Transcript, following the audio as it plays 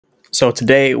So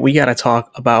today we got to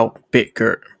talk about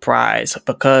Bitgert BRISE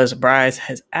because BRISE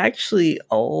has actually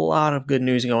a lot of good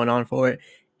news going on for it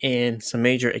and some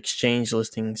major exchange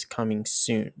listings coming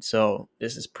soon. So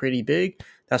this is pretty big.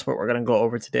 That's what we're going to go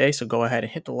over today. So go ahead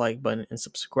and hit the like button and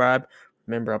subscribe.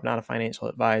 Remember, I'm not a financial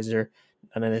advisor.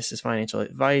 None of this is financial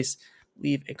advice.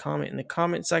 Leave a comment in the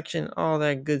comment section, all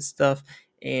that good stuff,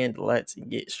 and let's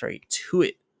get straight to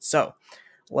it. So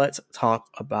let's talk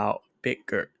about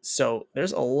Bitgert. So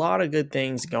there's a lot of good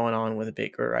things going on with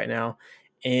Bitgert right now.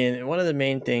 And one of the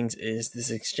main things is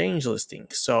this exchange listing.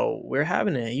 So we're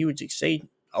having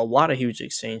a lot of huge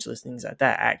exchange listings at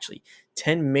that, actually.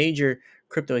 10 major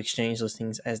crypto exchange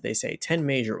listings, as they say, 10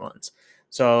 major ones.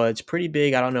 So it's pretty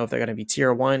big. I don't know if they're going to be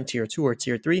tier one, tier two, or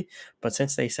tier three, but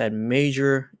since they said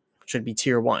major, should be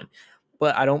tier one.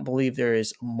 But I don't believe there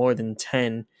is more than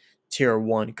 10 tier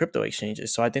one crypto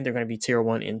exchanges. So I think they're going to be tier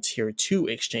one and tier two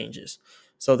exchanges.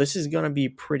 So this is going to be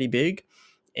pretty big,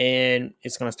 and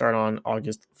it's going to start on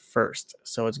August 1st.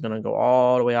 So it's going to go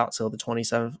all the way out till the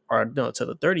 27th, or no, to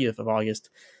the 30th of August.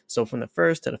 So from the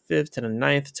 1st to the 5th to the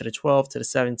 9th to the 12th to the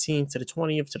 17th to the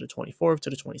 20th to the 24th to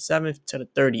the 27th to the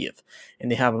 30th.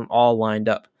 And they have them all lined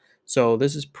up. So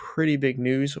this is pretty big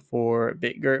news for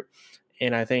Bitgert.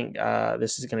 And I think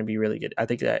this is going to be really good. I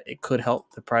think that it could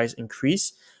help the price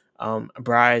increase.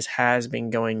 BRISE has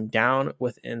been going down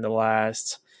within the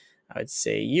last, I would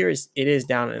say, years. It is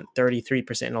down at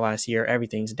 33% in the last year.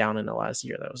 Everything's down in the last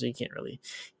year, though, so you can't really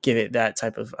give it that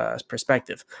type of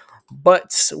perspective.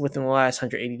 But within the last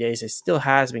 180 days, it still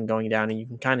has been going down, and you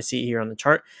can kind of see it here on the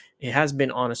chart. It has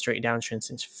been on a straight downtrend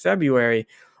since February,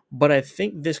 but I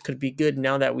think this could be good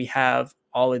now that we have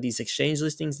all of these exchange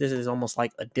listings. This is almost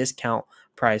like a discount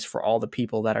price for all the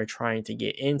people that are trying to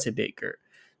get into Bitgert.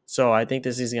 So I think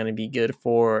this is going to be good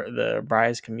for the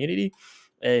BRISE community,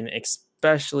 and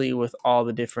especially with all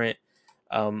the different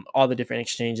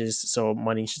exchanges. So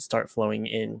money should start flowing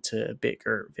into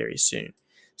Bitgert very soon.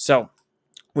 So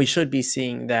we should be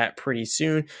seeing that pretty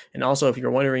soon. And also, if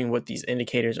you're wondering what these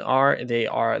indicators are, they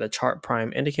are the chart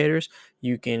prime indicators.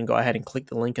 You can go ahead and click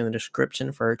the link in the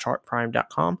description for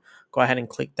chartprime.com. Go ahead and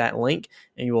click that link,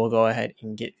 and you will go ahead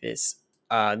and get these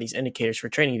indicators for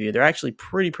trading view. They're actually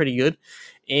pretty good.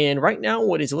 And right now,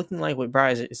 what is looking like with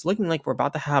BRISE, it's looking like we're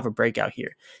about to have a breakout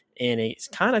here. And it's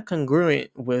kind of congruent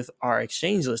with our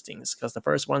exchange listings because the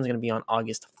first one's going to be on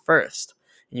August 1st.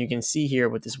 And you can see here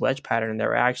with this wedge pattern that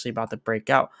we're actually about to break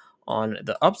out on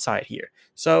the upside here.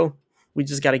 So we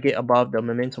just got to get above the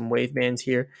momentum wave bands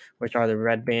here, which are the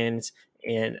red bands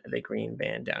and the green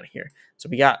band down here. So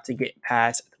we got to get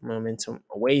past the momentum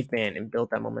wave band and build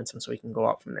that momentum so we can go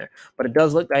up from there. But it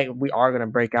does look like we are going to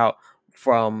break out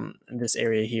from this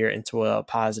area here into a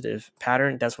positive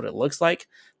pattern. That's what it looks like.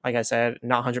 Like I said,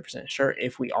 not 100% sure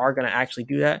if we are going to actually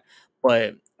do that,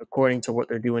 but according to what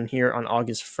they're doing here on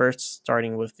August 1st,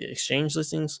 starting with the exchange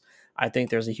listings, I think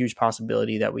there's a huge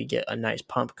possibility that we get a nice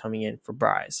pump coming in for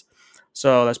BRISE.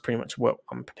 So that's pretty much what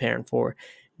I'm preparing for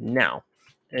now.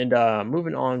 And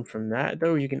moving on from that,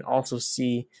 though, you can also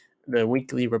see the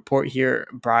weekly report here.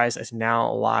 BRISE is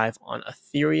now live on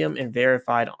Ethereum and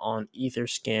verified on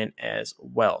Etherscan as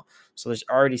well. So there's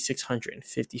already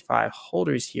 655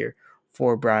 holders here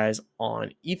for BRISE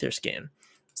on Etherscan.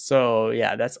 So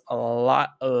yeah, that's a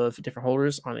lot of different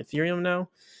holders on Ethereum now.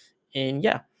 And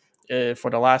yeah, for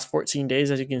the last 14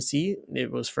 days, as you can see, it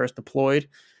was first deployed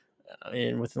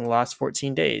and within the last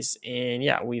 14 days. And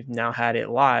yeah, we've now had it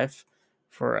live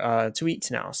for 2 weeks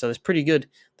now. So it's pretty good,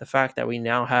 the fact that we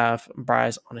now have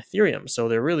BRISE on Ethereum. So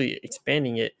they're really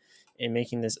expanding it and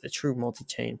making this a true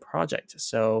multi-chain project.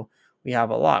 So we have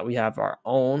a lot. We have our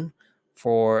own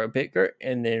for Bitgert,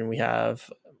 and then we have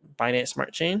Binance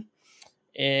Smart Chain,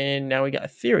 and now we got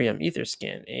Ethereum,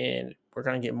 Etherscan, and we're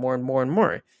going to get more and more and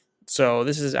more. So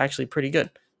this is actually pretty good.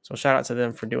 So shout out to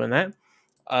them for doing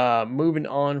that. Moving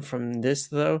on from this,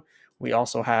 though, we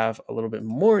also have a little bit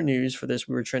more news for this.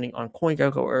 We were trending on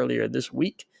CoinGecko earlier this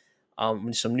week,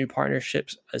 with some new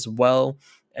partnerships as well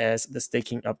as the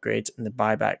staking upgrades and the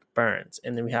buyback burns.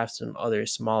 And then we have some other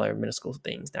smaller, minuscule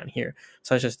things down here,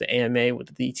 such as the AMA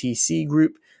with the DTC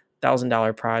group,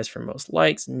 $1,000 prize for most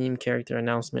likes, meme character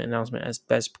announcement as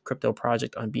best crypto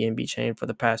project on BNB chain for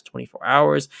the past 24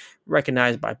 hours,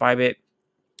 recognized by Bybit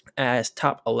as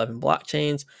top 11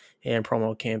 blockchains, and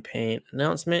promo campaign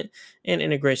announcement and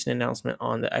integration announcement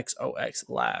on the XOX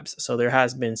Labs. So there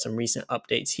has been some recent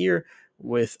updates here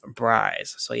with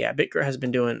BRISE. So yeah, Bitgert has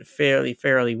been doing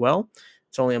fairly well.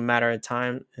 It's only a matter of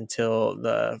time until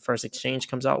the first exchange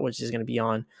comes out, which is going to be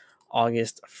on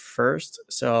August 1st.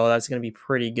 So that's going to be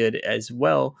pretty good as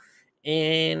well.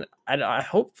 And I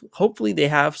hopefully they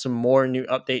have some more new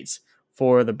updates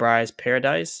for the BRISE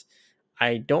Paradise.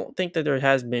 I don't think that there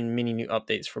has been many new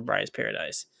updates for BRISE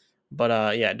Paradise.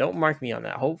 But yeah, don't mark me on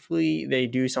that. Hopefully they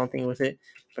do something with it,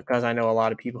 because I know a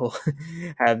lot of people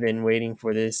have been waiting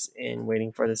for this and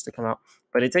waiting for this to come out.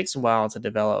 But it takes a while to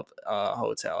develop a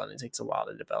hotel, and it takes a while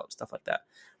to develop stuff like that.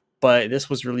 But this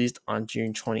was released on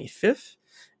June 25th,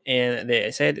 and they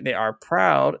said they are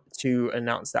proud to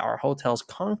announce that our hotel's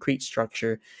concrete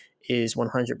structure is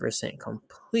 100%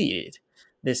 completed.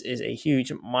 This is a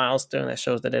huge milestone that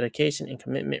shows the dedication and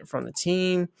commitment from the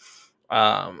team,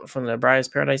 from the BRISE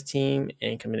Paradise team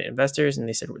and committed investors. And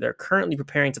they said they're currently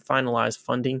preparing to finalize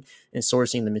funding and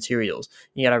sourcing the materials.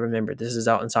 You got to remember, this is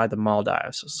out inside the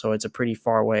Maldives, so it's a pretty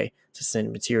far way to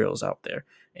send materials out there.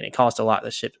 And it costs a lot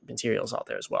to ship materials out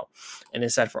there as well. And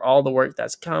it said for all the work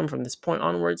that's come from this point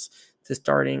onwards to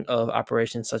starting of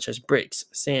operations such as bricks,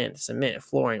 sand, cement,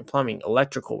 flooring, plumbing,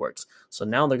 electrical works. So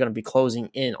now they're going to be closing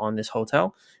in on this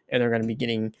hotel, and they're going to be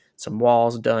getting some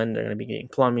walls done. They're going to be getting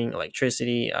plumbing,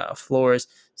 electricity, floors,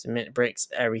 cement, bricks,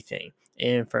 everything,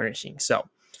 and furnishing. So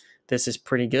this is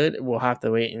pretty good. We'll have to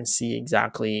wait and see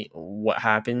exactly what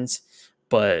happens.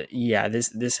 But yeah,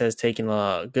 this has taken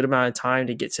a good amount of time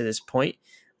to get to this point.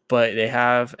 But they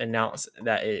have announced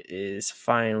that it is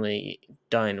finally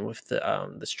done with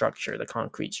the structure, the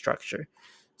concrete structure.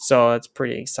 So that's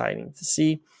pretty exciting to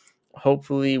see.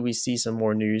 Hopefully, we see some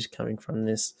more news coming from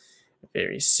this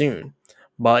very soon.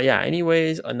 But yeah,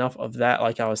 anyways, enough of that.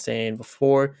 Like I was saying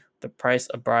before, the price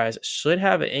of BRISE should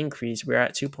have an increase. We're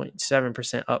at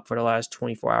 2.7% up for the last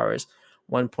 24 hours,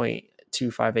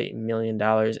 $1.258 million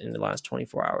in the last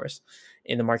 24 hours,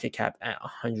 in the market cap at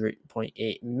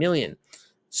 100.8 million.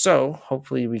 So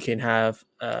hopefully we can have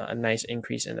a nice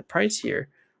increase in the price here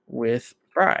with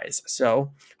BRISE.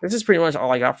 So this is pretty much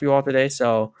all I got for you all today.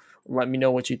 So let me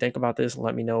know what you think about this.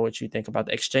 Let me know what you think about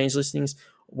the exchange listings.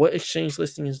 What exchange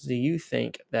listings do you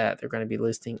think that they're going to be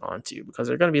listing onto? Because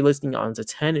they're going to be listing onto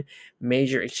 10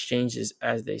 major exchanges,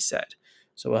 as they said.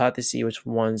 So we'll have to see which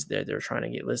ones that they're trying to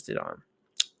get listed on.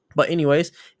 But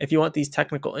anyways, if you want these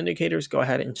technical indicators, go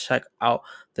ahead and check out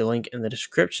the link in the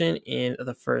description and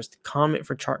the first comment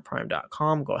for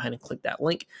chartprime.com. Go ahead and click that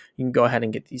link. You can go ahead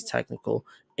and get these technical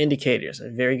indicators,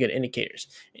 very good indicators.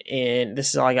 And this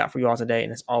is all I got for you all today.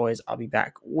 And as always, I'll be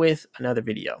back with another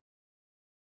video.